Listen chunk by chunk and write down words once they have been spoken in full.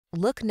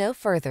Look no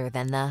further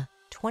than the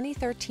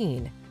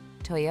 2013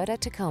 Toyota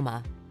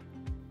Tacoma.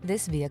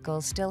 This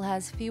vehicle still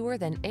has fewer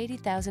than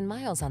 80,000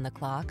 miles on the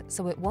clock,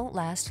 so it won't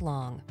last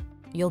long.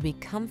 You'll be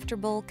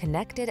comfortable,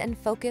 connected, and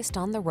focused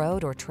on the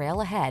road or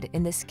trail ahead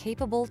in this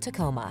capable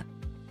Tacoma.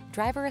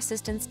 Driver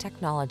assistance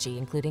technology,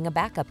 including a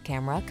backup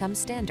camera, comes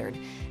standard,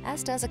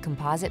 as does a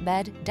composite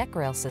bed, deck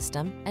rail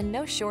system, and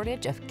no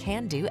shortage of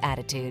can-do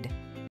attitude.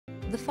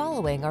 The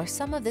following are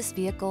some of this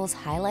vehicle's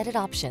highlighted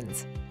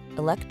options: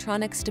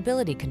 electronic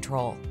stability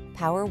control,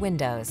 power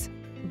windows,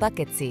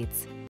 bucket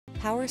seats,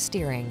 power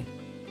steering.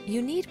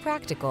 You need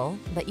practical,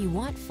 but you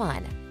want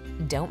fun.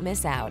 Don't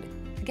miss out.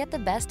 Get the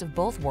best of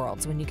both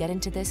worlds when you get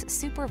into this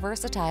super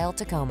versatile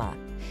Tacoma.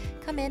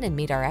 Come in and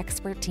meet our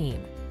expert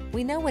team.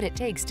 We know what it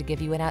takes to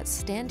give you an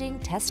outstanding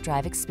test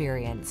drive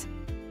experience.